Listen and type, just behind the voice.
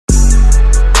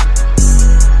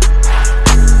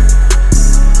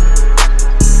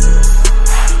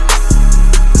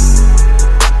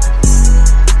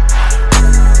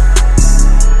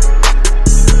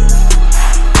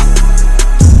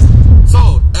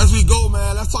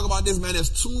this, man. There's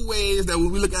two ways that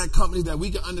when we look at companies that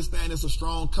we can understand it's a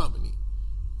strong company.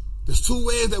 There's two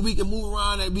ways that we can move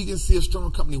around that we can see a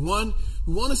strong company. One,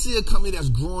 we want to see a company that's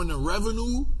growing the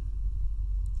revenue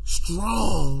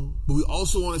strong, but we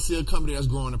also want to see a company that's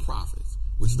growing the profits,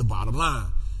 which is the bottom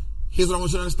line. Here's what I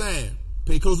want you to understand.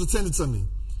 Pay close attention to me.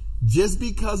 Just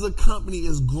because a company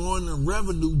is growing the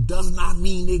revenue does not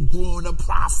mean they're growing the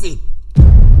profit.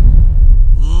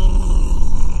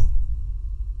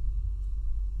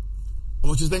 I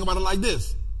want you to think about it like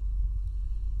this.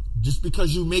 Just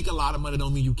because you make a lot of money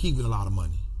don't mean you keep it a lot of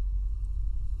money.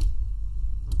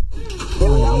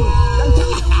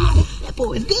 That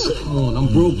boy is good. Come on,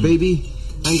 I'm broke, baby.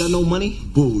 I ain't got no money.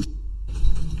 Bull.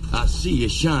 I see you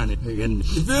shining. You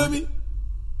feel me?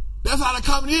 That's how the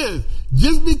company is.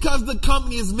 Just because the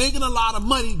company is making a lot of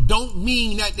money don't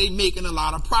mean that they're making a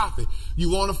lot of profit.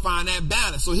 You want to find that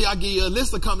balance. So here I give you a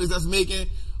list of companies that's making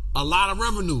a lot of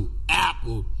revenue.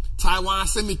 Apple, Taiwan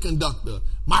Semiconductor,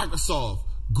 Microsoft,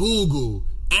 Google,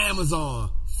 Amazon,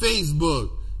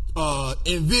 Facebook,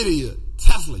 Nvidia,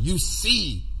 Tesla. You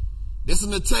see, this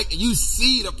in the tech, and you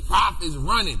see the profits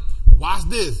running. Watch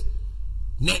this.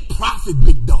 Net profit,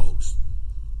 big dogs.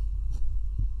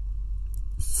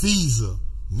 Visa,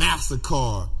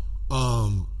 MasterCard,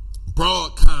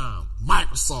 Broadcom,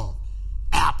 Microsoft,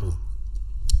 Apple.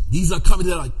 These are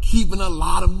companies that are keeping a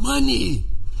lot of money.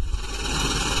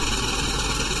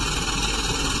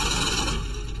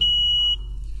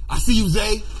 I see you,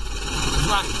 Zay. That's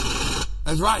right.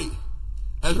 That's right.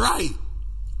 That's right.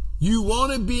 You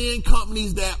want to be in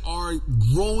companies that are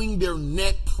growing their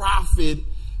net profit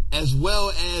as well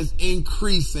as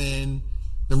increasing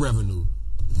the revenue.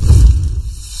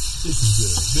 This is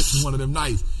good. This is one of them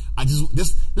nights.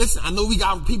 Listen, I know we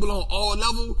got people on all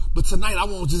levels, but tonight I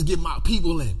want to just get my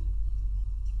people in.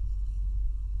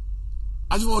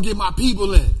 I just want to get my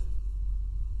people in.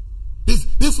 This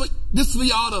for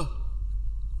y'all to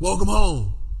welcome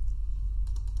home.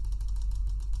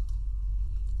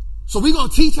 So we're going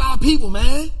to teach our people,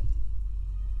 man.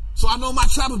 So I know my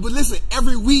trappers, but listen,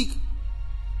 every week,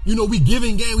 we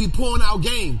giving game, we pouring out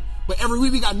game. But every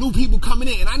week we got new people coming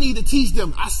in, and I need to teach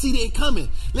them. I see they coming.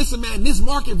 Listen, man, this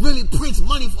market really prints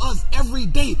money for us every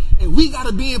day, and we got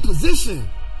to be in position.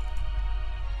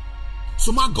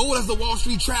 So my goal as the Wall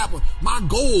Street Trapper, my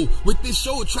goal with this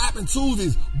show, Trappin'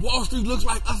 Tuesdays, Wall Street looks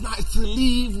like us now, is to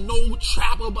leave no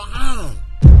trapper behind.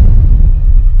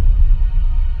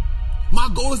 My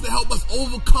goal is to help us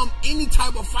overcome any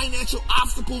type of financial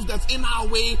obstacles that's in our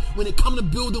way when it comes to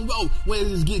building wealth. Whether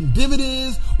it's getting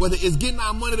dividends, whether it's getting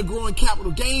our money to grow in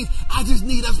capital gains. I just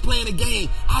need us playing the game.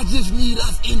 I just need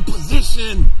us in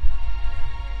position.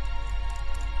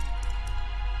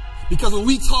 Because when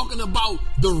we talking about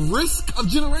the risk of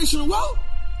generational wealth,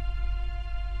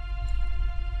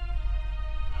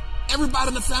 everybody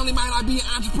in the family might not be an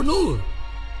entrepreneur.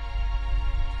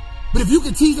 But if you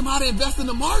can teach them how to invest in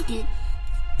the market,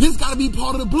 this got to be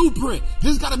part of the blueprint.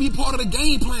 This got to be part of the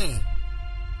game plan.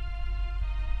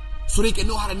 So they can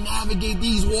know how to navigate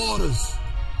these waters.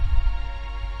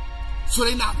 So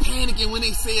they're not panicking when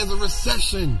they say it's a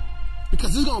recession.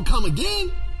 Because it's going to come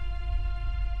again.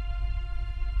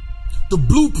 The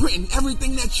blueprint and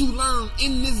everything that you learn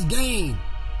in this game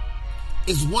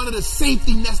is one of the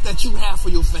safety nets that you have for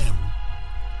your family.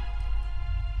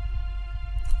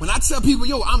 When I tell people,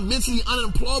 I'm mentally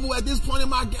unemployable at this point in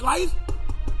my life,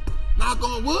 knock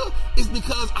on wood, it's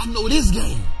because I know this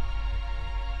game.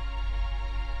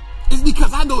 It's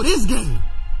because I know this game.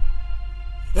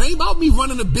 It ain't about me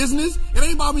running a business. It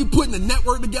ain't about me putting a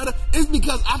network together. It's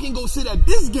because I can go sit at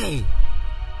this game.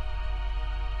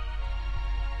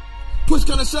 Push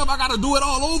kind of shove, I got to do it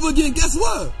all over again. Guess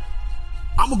what?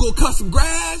 I'm going to go cut some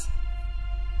grass.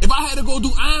 If I had to go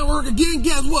do iron work again,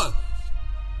 guess what?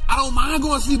 I don't mind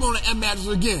going to sleep on the M mattress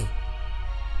again.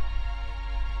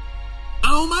 I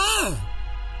don't mind.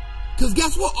 Because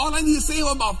guess what? All I need to save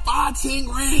about 5-10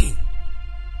 grand.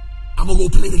 I'm going to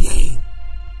go play the game.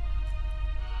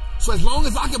 So as long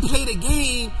as I can play the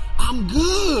game, I'm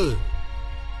good.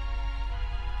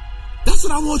 That's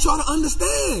what I want y'all to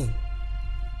understand.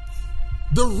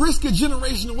 The risk of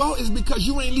generational wealth is because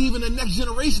you ain't leaving the next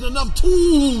generation enough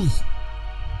tools.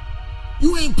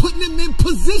 You ain't putting them in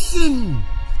position.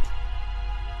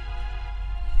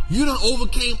 You done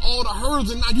overcame all the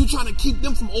hurdles and now you trying to keep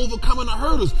them from overcoming the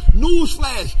hurdles.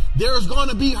 Newsflash, there's going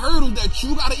to be hurdles that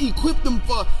you got to equip them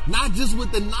for, not just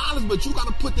with the knowledge, but you got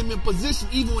to put them in position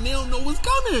even when they don't know what's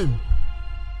coming.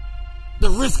 The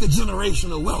risk of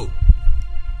generational wealth.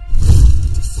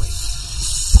 Just wait.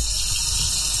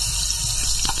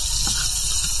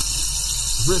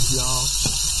 Risk, y'all.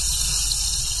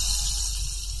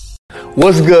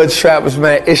 What's good, trappers,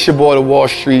 man? It's your boy, the Wall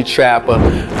Street Trapper.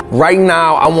 Right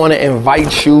now, I want to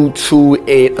invite you to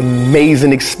an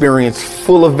amazing experience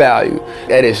full of value.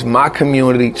 That is my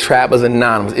community, Trappers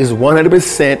Anonymous. It's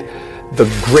 100%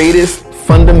 the greatest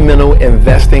fundamental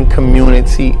investing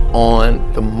community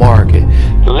on the market.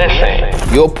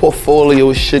 Listen, your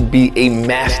portfolio should be a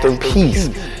masterpiece.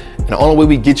 And the only way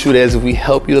we get you there is if we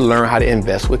help you to learn how to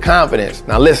invest with confidence.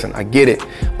 Now listen, I get it.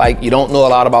 Like, you don't know a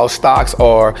lot about stocks,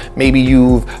 or maybe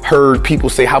you've heard people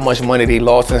say how much money they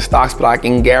lost in stocks, but I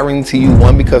can guarantee you,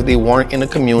 one, because they weren't in the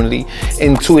community,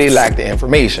 and two, they lack the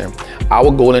information.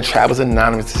 Our goal in Trappers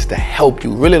Anonymous is to help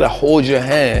you, really to hold your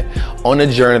hand on the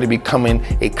journey to becoming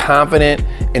a confident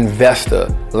investor,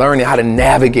 learning how to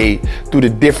navigate through the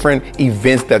different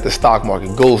events that the stock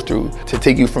market goes through to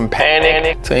take you from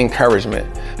panic to encouragement.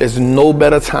 There's no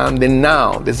better time than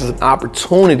now. This is an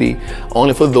opportunity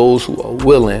only for those who are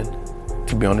willing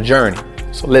to be on the journey.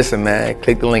 So listen, man,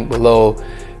 click the link below.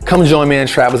 Come join me in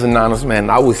Trappers Anonymous, man.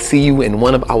 I will see you in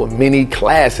one of our many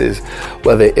classes,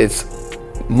 whether it's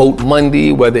Moat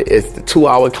Monday, whether it's the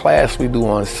 2-hour class we do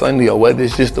on Sunday, or whether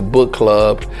it's just a book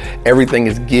club. Everything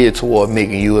is geared toward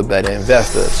making you a better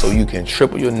investor so you can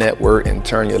triple your net worth and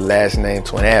turn your last name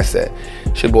to an asset.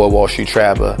 It's your boy, Wall Street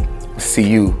Trapper. See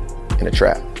you in the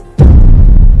trap.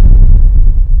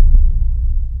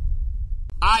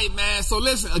 All right, man. So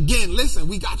listen,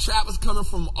 we got trappers coming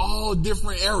from all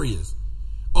different areas,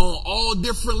 on all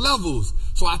different levels.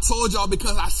 So I told y'all,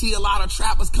 because I see a lot of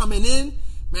trappers coming in,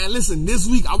 man, listen, this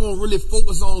week I won't really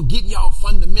focus on getting y'all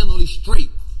fundamentally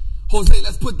straight. Jose,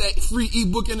 let's put that free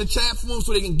ebook in the chat for them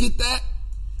so they can get that.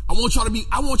 I want y'all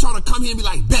to come here and be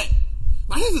like, bet.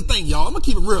 Now here's the thing, y'all. I'm gonna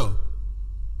keep it real.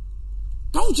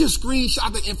 Don't just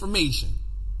screenshot the information.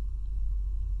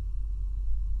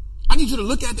 I need you to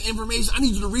look at the information. I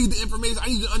need you to read the information.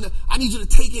 I need you to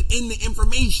take it in the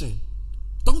information.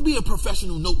 Don't be a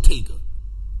professional note taker.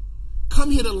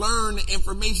 Come here to learn the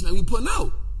information that we putting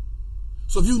out.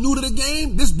 So if you're new to the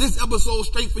game, this episode's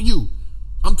straight for you.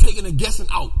 I'm taking a guessing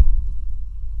out.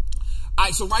 All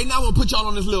right, so right now I'm gonna put y'all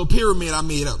on this little pyramid I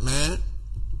made up, man.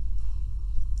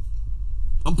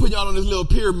 I'm putting y'all on this little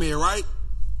pyramid, right?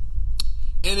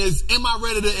 And it's, am I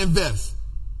ready to invest?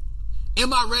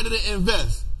 Am I ready to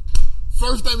invest?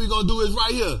 First thing we're going to do is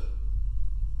right here.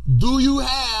 Do you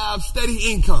have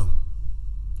steady income?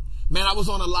 Man, I was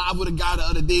on a live with a guy the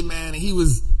other day, man, and he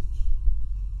was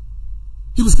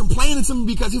complaining to me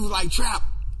because he was like, Trap,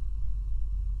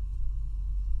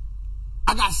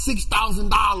 I got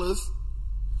 $6,000.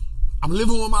 I'm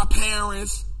living with my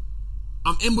parents.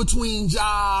 I'm in between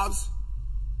jobs.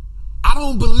 I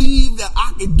don't believe that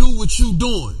I can do what you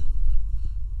doing.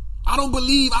 I don't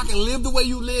believe I can live the way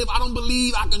you live. I don't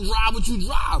believe I can drive what you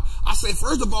drive. I say,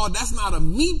 first of all, that's not a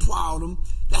me problem.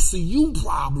 That's a you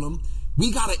problem.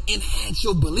 We got to enhance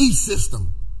your belief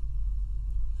system.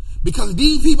 Because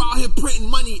these people out here printing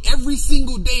money every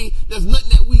single day, there's nothing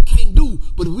that we can't do.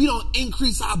 But if we don't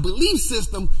increase our belief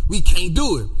system, we can't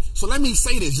do it. So let me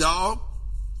say this, y'all.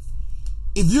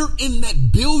 If you're in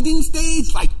that building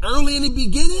stage, like early in the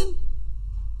beginning,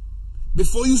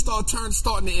 before you starting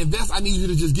to invest, I need you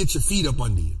to just get your feet up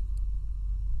under you.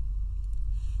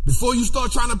 Before you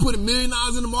start trying to put $1 million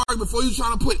in the market, before you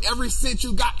trying to put every cent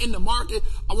you got in the market,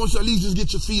 I want you to at least just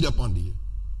get your feet up under you.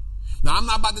 Now, I'm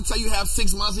not about to tell you have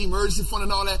 6 months of emergency fund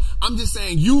and all that. I'm just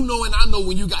saying, you know and I know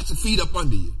when you got your feet up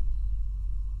under you.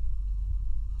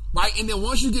 Right? And then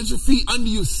once you get your feet under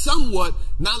you somewhat,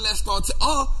 now let's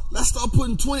start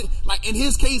putting 20. Like in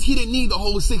his case, he didn't need the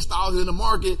whole 6,000 in the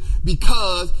market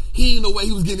because he didn't know where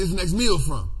he was getting his next meal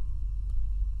from.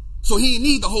 So he didn't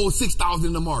need the whole 6,000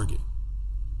 in the market.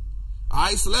 All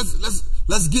right, so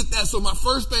let's get that. So my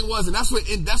first thing was, and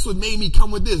that's what made me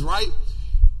come with this, right?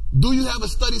 Do you have a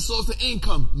steady source of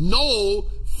income? No.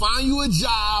 Find you a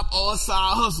job or a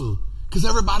side hustle, because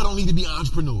everybody don't need to be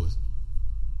entrepreneurs.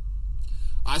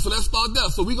 All right, so let's start there.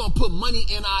 So we're going to put money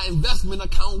in our investment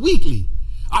account weekly.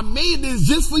 I made this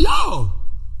just for y'all.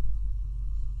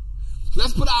 So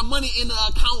let's put our money in the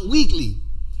account weekly.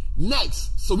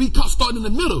 Next, so we start in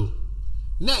the middle.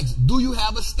 Next, do you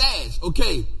have a stash?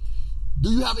 Okay.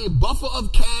 Do you have a buffer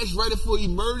of cash ready for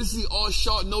emergency or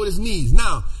short notice needs?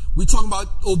 Now, we talking about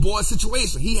old boy's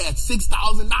situation. He had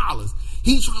 $6,000.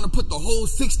 He's trying to put the whole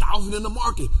 $6,000 in the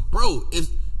market. Bro,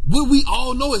 what we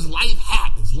all know is life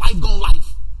happens. Life gon'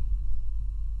 life.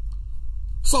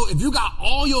 So if you got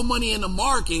all your money in the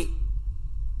market,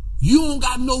 you don't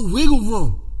got no wiggle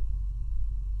room.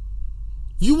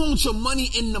 You want your money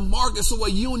in the market so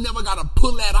you don't never got to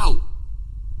pull that out.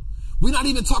 We're not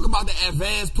even talking about the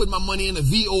advanced, putting my money in the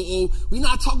VOO. We're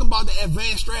not talking about the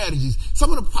advanced strategies.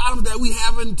 Some of the problems that we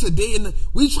having today,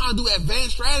 we trying to do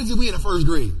advanced strategies, we in the first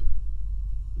grade.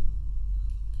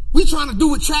 We trying to do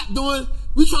what Trap doing.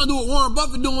 We trying to do what Warren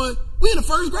Buffett doing. We in the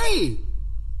first grade.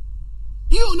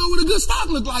 You don't know what a good stock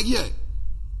look like yet.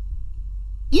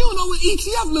 You don't know what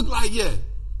ETF look like yet.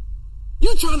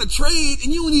 You're trying to trade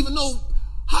and you don't even know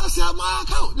how to set up my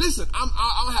account. Listen,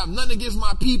 I don't have nothing against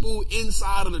my people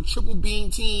inside of the Triple Beam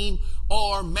team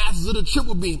or Masters of the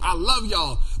Triple Beam. I love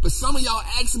y'all. But some of y'all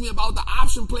asking me about the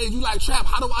option plays. You like, Trap,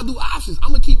 how do I do options? I'm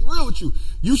going to keep real with you.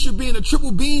 You should be in the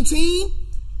Triple Beam team.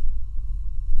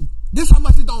 This how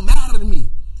much it don't matter to me.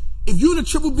 If you're in the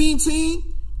Triple Beam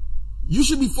team, you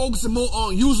should be focusing more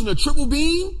on using the Triple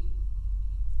Beam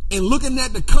and looking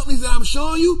at the companies that I'm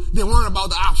showing you than worrying about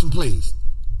the option plays.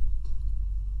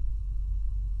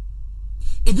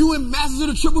 If you're in Masters of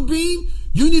the Triple Beam,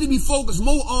 you need to be focused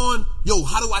more on,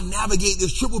 how do I navigate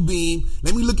this Triple Beam?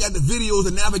 Let me look at the videos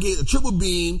and navigate the Triple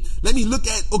Beam. Let me look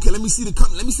at, let me see the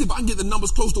company. Let me see if I can get the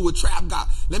numbers close to what Trap got.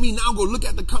 Let me now go look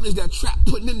at the companies that Trap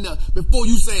putting in there before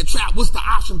you saying, Trap, what's the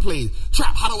option play?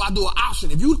 Trap, how do I do an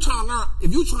option? If you trying to learn,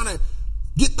 if you trying to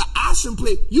get the option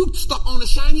play, you stuck on the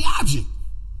shiny object.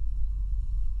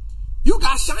 You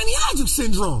got shiny object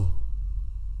syndrome.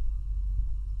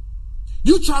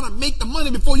 You trying to make the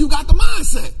money before you got the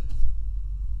mindset.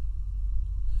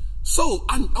 So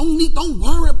don't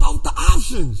worry about the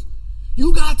options.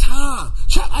 You got time.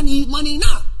 Trap, I need money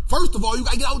now. First of all, you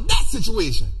got to get out of that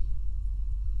situation.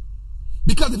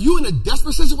 Because if you're in a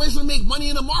desperate situation to make money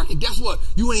in the market, guess what?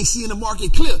 You ain't seeing the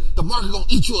market clear. The market going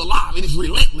to eat you alive, and it's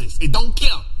relentless. It don't care.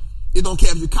 It don't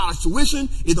care if your college tuition.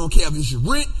 It don't care if it's your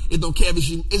rent. It don't care if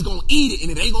it's going to eat it,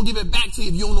 and it ain't going to give it back to you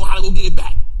if you don't know how to go get it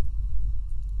back.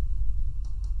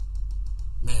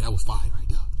 Man, that was fire right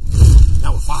there.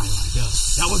 That was fire right there.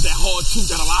 That was that hard truth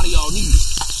that a lot of y'all needed.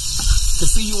 To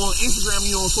see you on Instagram,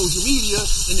 you on social media,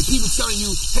 and the people telling you,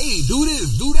 hey, do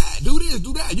this, do that, do this,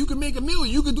 do that. You can make $1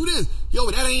 million. You can do this. Yo,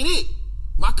 that ain't it.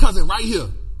 My cousin right here.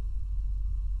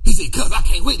 He said, cuz, I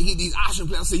can't wait to get these option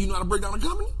plays. I said, you know how to break down a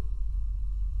company?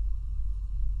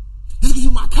 Just because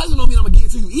you my cousin don't mean I'm going to get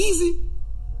it to you easy.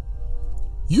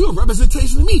 You're a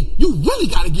representation of me. You really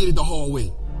got to get it the hard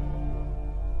way.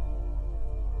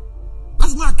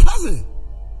 That's my cousin.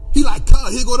 He like,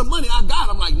 cuz, here go the money. I got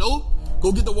it. I'm like, no.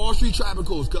 Go get the Wall Street Trappin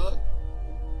course, cuz.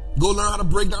 Go learn how to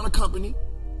break down a company.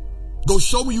 Go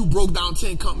show me you broke down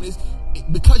 10 companies.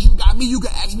 Because you got me, you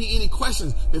can ask me any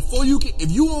questions. If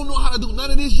you don't know how to do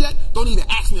none of this yet, don't even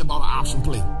ask me about an option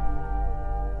play.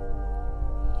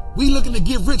 We looking to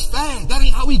get rich fast. That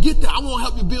ain't how we get there. I want to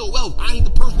help you build wealth. I ain't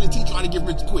the person to teach you how to get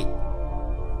rich quick.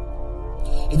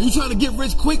 If you trying to get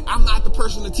rich quick, I'm not the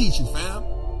person to teach you, fam.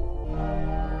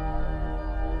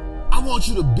 I want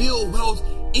you to build wealth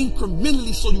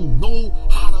incrementally so you know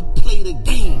how to play the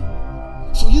game.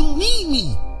 So you don't need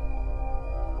me.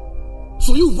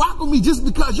 So you rock with me just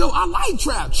because, I like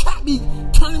Trap. Trap be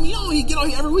turning me on. He get on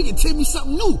here every week and tell me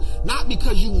something new. Not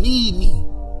because you need me.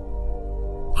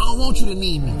 I don't want you to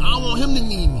need me. I don't want him to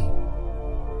need me.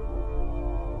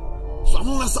 So I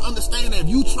want us to understand that if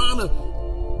you trying to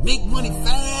make money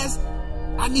fast,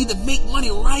 I need to make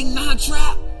money right now,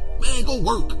 Trap. Man, go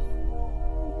work.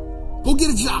 Go get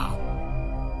a job.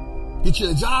 Get you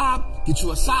a job. Get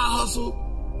you a side hustle.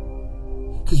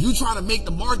 Because you trying to make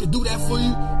the market do that for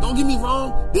you. Don't get me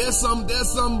wrong. There's some,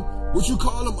 what you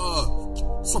call them,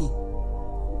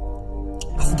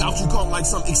 I forgot what you call them, like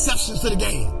some exceptions to the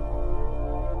game.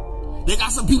 They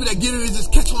got some people that get in and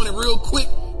just catch on it real quick.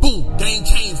 Boom, game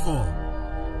changed for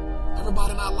them.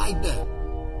 Everybody not like that.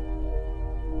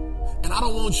 And I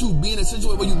don't want you being in a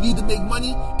situation where you need to make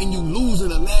money and you losing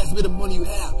the last bit of money you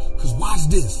have. Because watch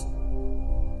this.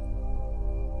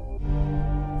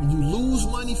 When you lose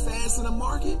money fast in the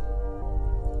market,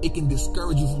 it can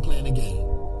discourage you from playing the game.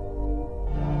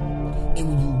 And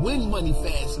when you win money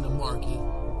fast in the market,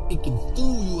 it can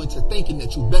fool you into thinking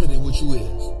that you're better than what you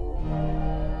is.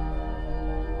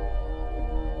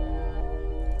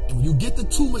 And when you get the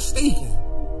two mistaken,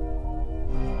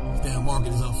 this damn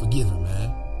market is unforgiving,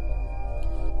 man.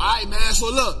 All right, man, so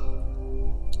look,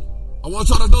 I want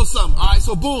y'all to know something. All right,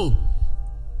 so boom,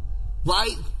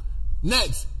 right?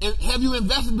 Next, have you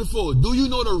invested before? Do you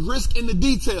know the risk in the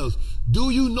details?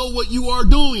 Do you know what you are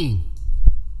doing?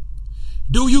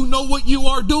 Do you know what you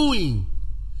are doing?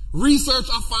 Research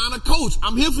or find a coach.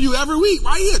 I'm here for you every week,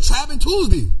 right here, Trappin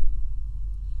Tuesday.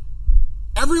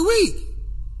 Every week.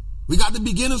 We got the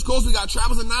beginners course, we got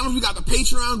Trappers Anonymous, we got the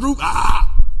Patreon group.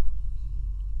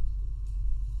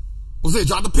 What's it?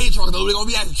 Drop the Patreon. They're going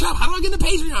to be asking, Trap, how do I get in the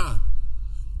Patreon?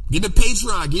 Get the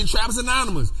Patreon. Get Trappers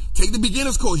Anonymous. Take the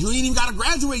beginner's course. You ain't even got to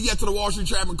graduate yet to the Wall Street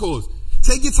Trapping course.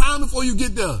 Take your time before you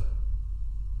get there.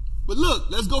 But look,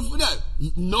 let's go for that.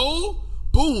 No,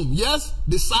 boom, yes,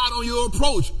 decide on your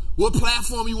approach. What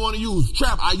platform you want to use?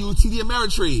 Trap, I use TD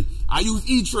Ameritrade. I use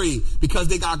E-Trade because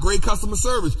they got great customer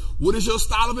service. What is your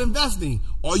style of investing?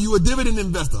 Are you a dividend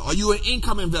investor? Are you an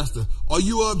income investor? Are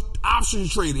you an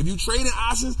options trader? If you trade in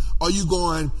options, are you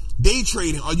going day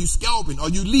trading? Are you scalping? Are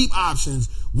you leap options?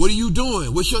 What are you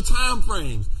doing? What's your time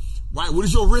frames? Right? What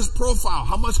is your risk profile?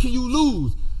 How much can you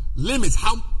lose? Limits.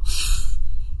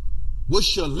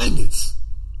 What's your limits?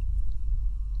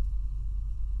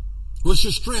 What's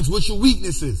your strengths? What's your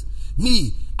weaknesses?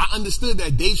 Me, I understood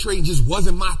that day trading just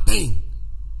wasn't my thing.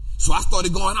 So I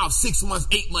started going out 6 months,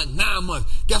 8 months, 9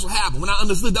 months. Guess what happened? When I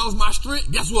understood that was my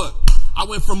strength, guess what? I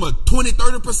went from a 20,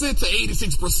 30% to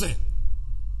 86%.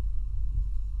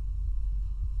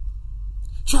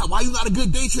 Trap, why you not a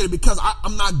good day trader? Because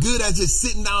I'm not good at just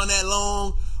sitting down that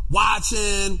long,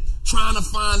 watching, trying to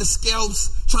find the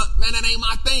scalps. Man, that ain't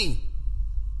my thing.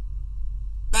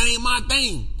 That ain't my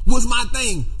thing. What's my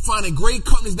thing? Finding great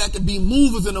companies that can be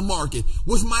movers in the market.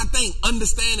 What's my thing?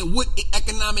 Understanding what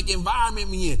economic environment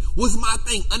we in. What's my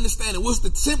thing? Understanding what's the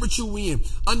temperature we in.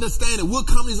 Understanding what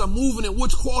companies are moving in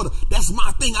which quarter. That's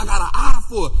my thing. I got an eye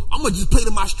for it. I'm going to just play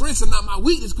to my strengths and not my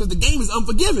weakness because the game is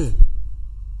unforgiving.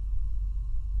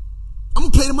 I'm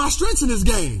going to play to my strengths in this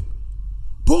game.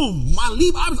 Boom. My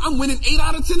leap options. I'm winning 8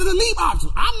 out of 10 of the leap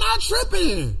options. I'm not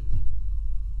tripping.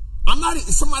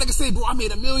 Somebody can say, bro, I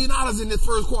made $1 million in this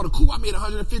first quarter. Cool, I made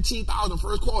 $115,000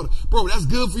 first quarter. Bro, that's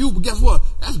good for you, but guess what?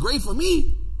 That's great for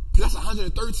me. Because that's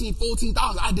 $113,000,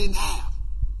 $14,000 I didn't have.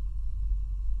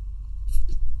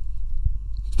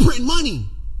 Print money.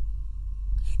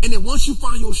 And then once you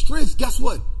find your strengths, guess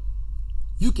what?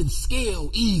 You can scale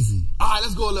easy. All right,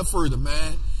 let's go a little further,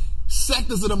 man.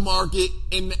 Sectors of the market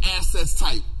and the assets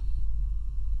type.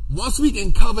 Once we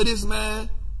can cover this, man,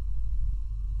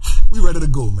 we ready to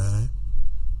go, man.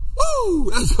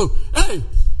 Woo! Let's go. Hey,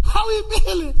 how we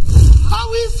feeling?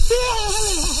 How we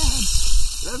feeling?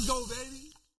 Let's go, baby.